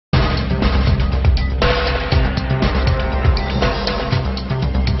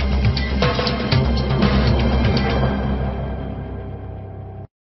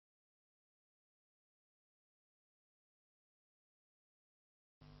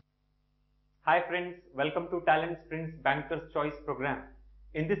Hi friends, welcome to Talent Sprint's Banker's Choice program.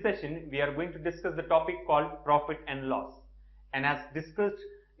 In this session, we are going to discuss the topic called profit and loss. And as discussed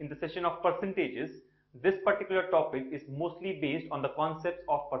in the session of percentages, this particular topic is mostly based on the concepts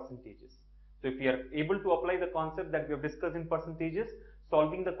of percentages. So if we are able to apply the concept that we have discussed in percentages,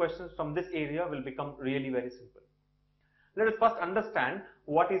 solving the questions from this area will become really very simple. Let us first understand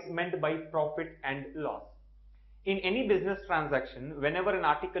what is meant by profit and loss. In any business transaction, whenever an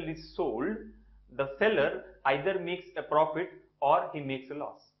article is sold, the seller either makes a profit or he makes a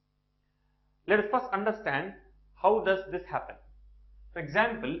loss. Let us first understand how does this happen. For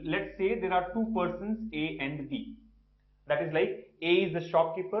example, let's say there are two persons A and B. That is like A is the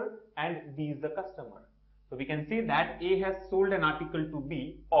shopkeeper and B is the customer. So we can say that A has sold an article to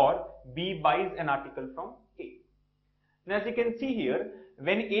B or B buys an article from A. Now as you can see here,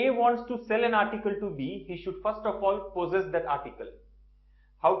 when A wants to sell an article to B, he should first of all possess that article.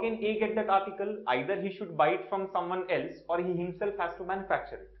 How can A get that article? Either he should buy it from someone else or he himself has to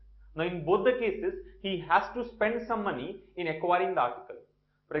manufacture it. Now in both the cases, he has to spend some money in acquiring the article.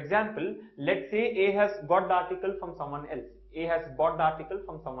 For example, let's say A has got the article from someone else. A has bought the article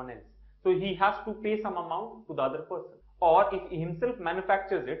from someone else. So he has to pay some amount to the other person. Or if he himself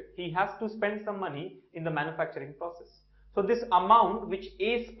manufactures it, he has to spend some money in the manufacturing process. So this amount which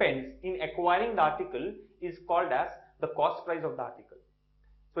A spends in acquiring the article is called as the cost price of the article.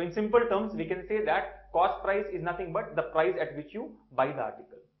 So in simple terms, we can say that cost price is nothing but the price at which you buy the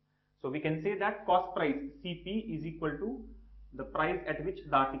article. So we can say that cost price CP is equal to the price at which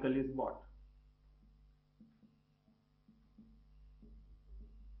the article is bought.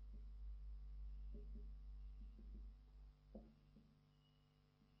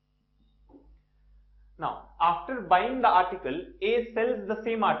 Now, after buying the article, A sells the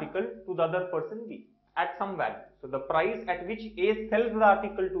same article to the other person B at some value. So the price at which A sells the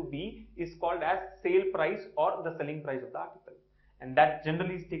article to B is called as sale price or the selling price of the article. And that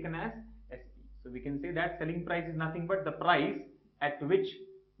generally is taken as SP. So we can say that selling price is nothing but the price at which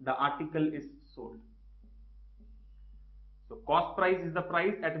the article is sold. So cost price is the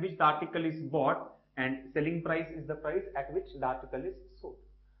price at which the article is bought and selling price is the price at which the article is sold.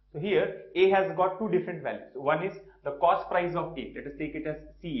 So here A has got two different values. One is the cost price of A, let us take it as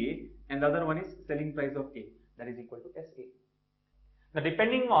CA, and the other one is selling price of A, that is equal to SA. Now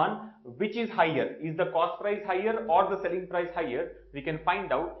depending on which is higher, is the cost price higher or the selling price higher, we can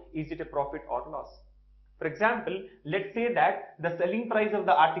find out is it a profit or loss. For example, let's say that the selling price of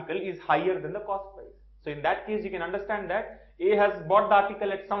the article is higher than the cost price. So in that case, you can understand that A has bought the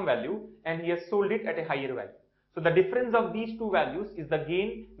article at some value and he has sold it at a higher value. So the difference of these two values is the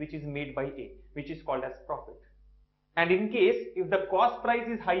gain which is made by A, which is called as profit. And in case if the cost price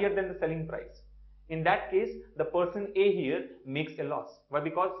is higher than the selling price, in that case the person A here makes a loss. Why?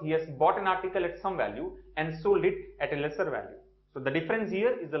 Because he has bought an article at some value and sold it at a lesser value. So the difference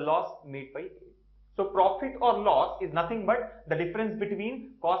here is the loss made by A. So profit or loss is nothing but the difference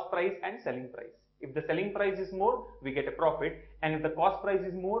between cost price and selling price. If the selling price is more, we get a profit, and if the cost price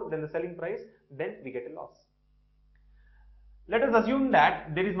is more than the selling price, then we get a loss. Let us assume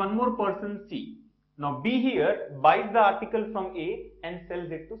that there is one more person C. Now B here buys the article from A and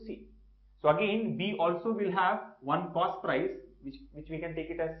sells it to C. So again B also will have one cost price which we can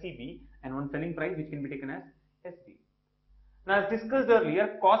take it as CB and one selling price which can be taken as SB. Now as discussed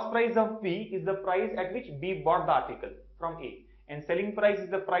earlier, cost price of B is the price at which B bought the article from A and selling price is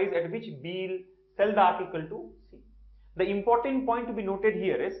the price at which B will sell the article to C. The important point to be noted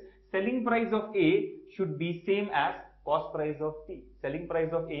here is selling price of A should be same as cost price of B. Selling price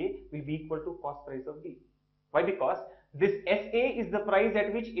of A will be equal to cost price of B. Why? Because this SA is the price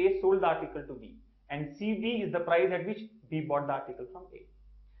at which A sold the article to B and CB is the price at which B bought the article from A.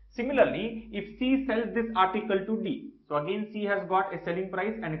 Similarly, if C sells this article to D, so again C has got a selling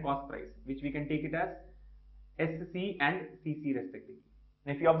price and a cost price which we can take it as SC and CC respectively.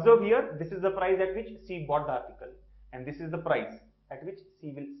 Now if you observe here, this is the price at which C bought the article and this is the price at which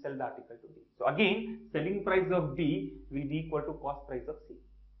C will sell the article to D. So again, selling price of B will be equal to cost price of C.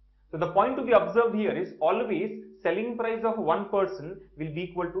 So the point to be observed here is always selling price of one person will be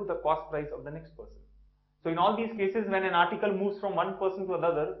equal to the cost price of the next person. So in all these cases, when an article moves from one person to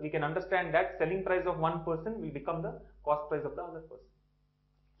another, we can understand that selling price of one person will become the cost price of the other person.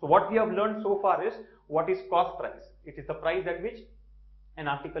 So what we have learned so far is what is cost price. It is the price at which an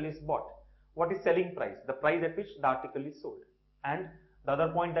article is bought. What is selling price? The price at which the article is sold. And the other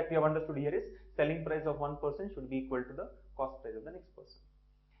point that we have understood here is selling price of one person should be equal to the cost price of the next person.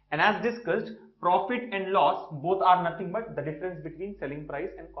 And as discussed, profit and loss both are nothing but the difference between selling price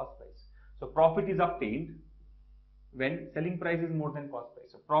and cost price. So profit is obtained when selling price is more than cost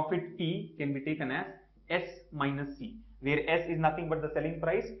price. So profit P can be taken as S minus C, where S is nothing but the selling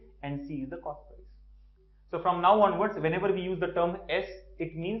price and C is the cost price. So from now onwards, whenever we use the term S,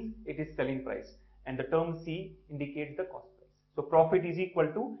 it means it is selling price, and the term C indicates the cost price. So profit is equal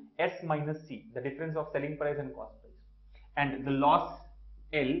to S minus C, the difference of selling price and cost price. And the loss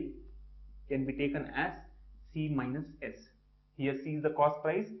L can be taken as C minus S. Here C is the cost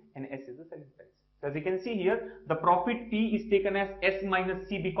price and S is the selling price. So as you can see here, the profit P is taken as S minus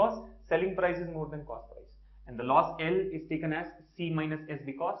C because selling price is more than cost price. And the loss L is taken as C minus S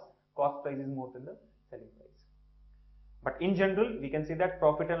because cost price is more than the selling price. But in general, we can say that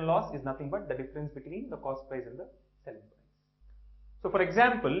profit and loss is nothing but the difference between the cost price and the selling price. So for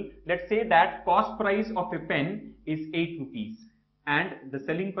example, let's say that cost price of a pen is 8 rupees and the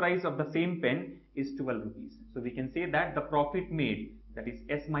selling price of the same pen is 12 rupees. So we can say that the profit made, that is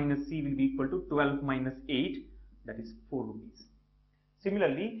S minus C, will be equal to 12 minus 8, that is 4 rupees.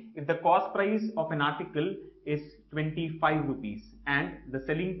 Similarly, if the cost price of an article is 25 rupees and the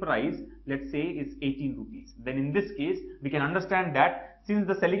selling price, let's say, is 18 rupees, then in this case, we can understand that since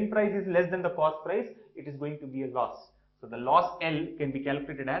the selling price is less than the cost price, it is going to be a loss. So the loss L can be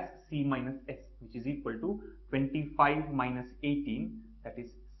calculated as C minus S, which is equal to 25 minus 18, that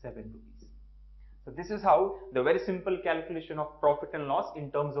is 7 rupees. So this is how the very simple calculation of profit and loss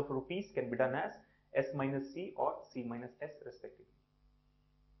in terms of rupees can be done as S minus C or C minus S respectively.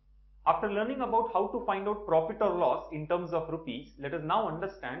 After learning about how to find out profit or loss in terms of rupees, let us now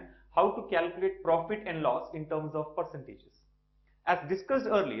understand how to calculate profit and loss in terms of percentages. As discussed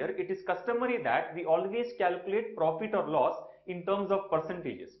earlier, it is customary that we always calculate profit or loss in terms of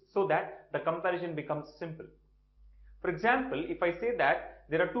percentages so that the comparison becomes simple. For example, if I say that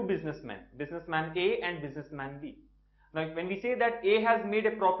there are two businessmen, businessman A and businessman B. Now, when we say that A has made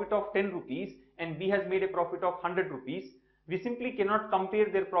a profit of 10 rupees and B has made a profit of 100 rupees, we simply cannot compare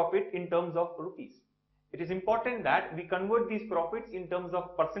their profit in terms of rupees. It is important that we convert these profits in terms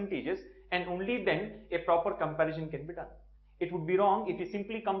of percentages, and only then a proper comparison can be done. It would be wrong if we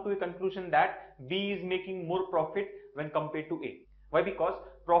simply come to a conclusion that B is making more profit when compared to A. Why? Because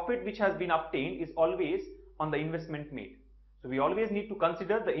profit which has been obtained is always on the investment made. So we always need to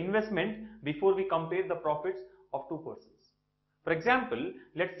consider the investment before we compare the profits of two persons. For example,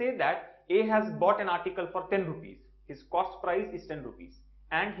 let's say that A has bought an article for 10 rupees. His cost price is 10 rupees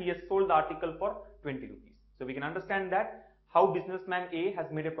and he has sold the article for 20 rupees. So we can understand that how businessman A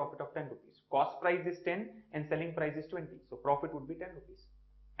has made a profit of 10 rupees. Cost price is 10 and selling price is 20. So profit would be 10 rupees.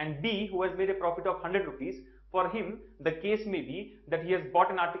 And B, who has made a profit of 100 rupees, for him the case may be that he has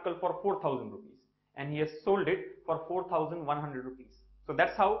bought an article for 4,000 rupees and he has sold it for 4,100 rupees. So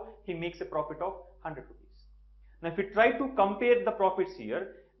that's how he makes a profit of 100 rupees. Now if we try to compare the profits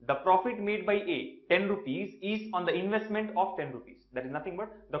here, the profit made by A, 10 rupees, is on the investment of 10 rupees. That is nothing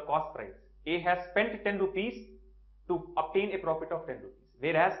but the cost price. A has spent 10 rupees to obtain a profit of 10 rupees,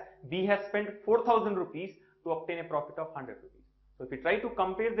 whereas B has spent 4,000 rupees to obtain a profit of 100 rupees. So if we try to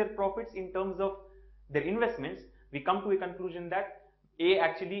compare their profits in terms of their investments, we come to a conclusion that A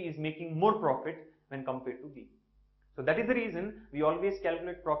actually is making more profit when compared to B. So that is the reason we always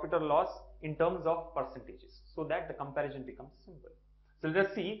calculate profit or loss in terms of percentages, so that the comparison becomes simple. So let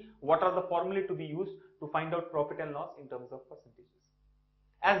us see what are the formulae to be used to find out profit and loss in terms of percentages.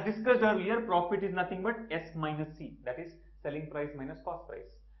 As discussed earlier, profit is nothing but S minus C, that is selling price minus cost price,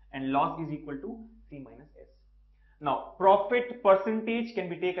 and loss is equal to C minus S. Now, profit percentage can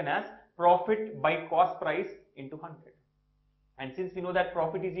be taken as profit by cost price into 100. And since we know that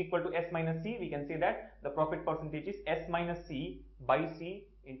profit is equal to S minus C, we can say that the profit percentage is S minus C by C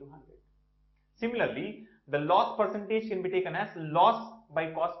into 100. Similarly, the loss percentage can be taken as loss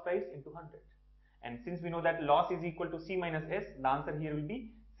by cost price into 100. And since we know that loss is equal to C minus S, the answer here will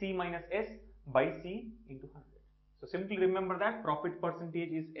be C minus S by C into 100. So simply remember that profit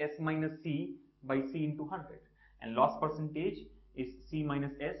percentage is S minus C by C into 100 and loss percentage is C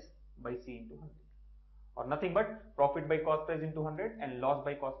minus S by C into 100, or nothing but profit by cost price into 100 and loss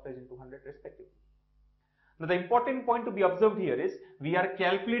by cost price into 100 respectively. Now the important point to be observed here is we are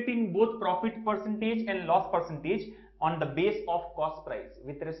calculating both profit percentage and loss percentage on the base of cost price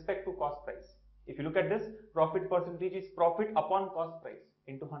with respect to cost price. If you look at this, profit percentage is profit upon cost price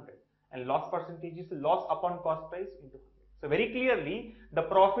into 100 and loss percentage is loss upon cost price into 100. So very clearly the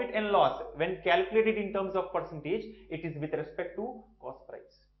profit and loss when calculated in terms of percentage, it is with respect to cost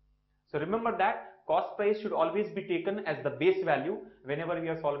price. So remember that cost price should always be taken as the base value whenever we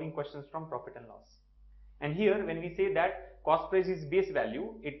are solving questions from profit and loss. And here when we say that cost price is base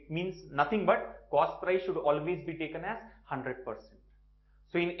value, it means nothing but cost price should always be taken as 100%.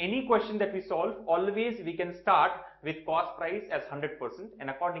 So in any question that we solve, always we can start with cost price as 100% and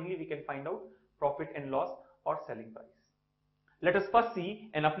accordingly we can find out profit and loss or selling price. Let us first see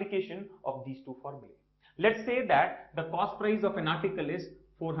an application of these two formulae. Let's say that the cost price of an article is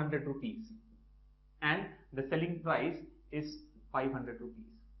 400 rupees and the selling price is 500 rupees.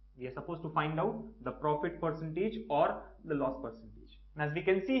 We are supposed to find out the profit percentage or the loss percentage. And as we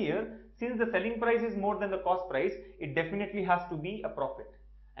can see here, since the selling price is more than the cost price, it definitely has to be a profit.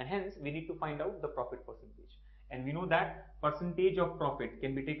 And hence, we need to find out the profit percentage. And we know that percentage of profit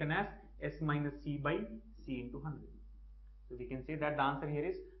can be taken as S minus C by C into 100. So we can say that the answer here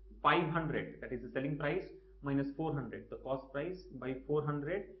is 500, that is the selling price, minus 400, the cost price, by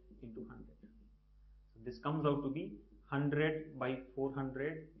 400 into 100. So this comes out to be 100 by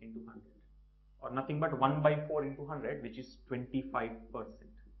 400 into 100, or nothing but 1 by 4 into 100, which is 25%.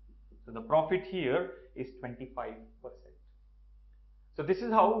 So the profit here is 25%. So this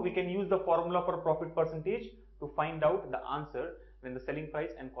is how we can use the formula for profit percentage to find out the answer when the selling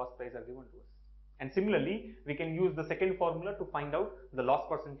price and cost price are given to us. And similarly, we can use the second formula to find out the loss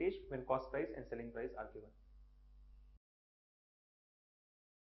percentage when cost price and selling price are given.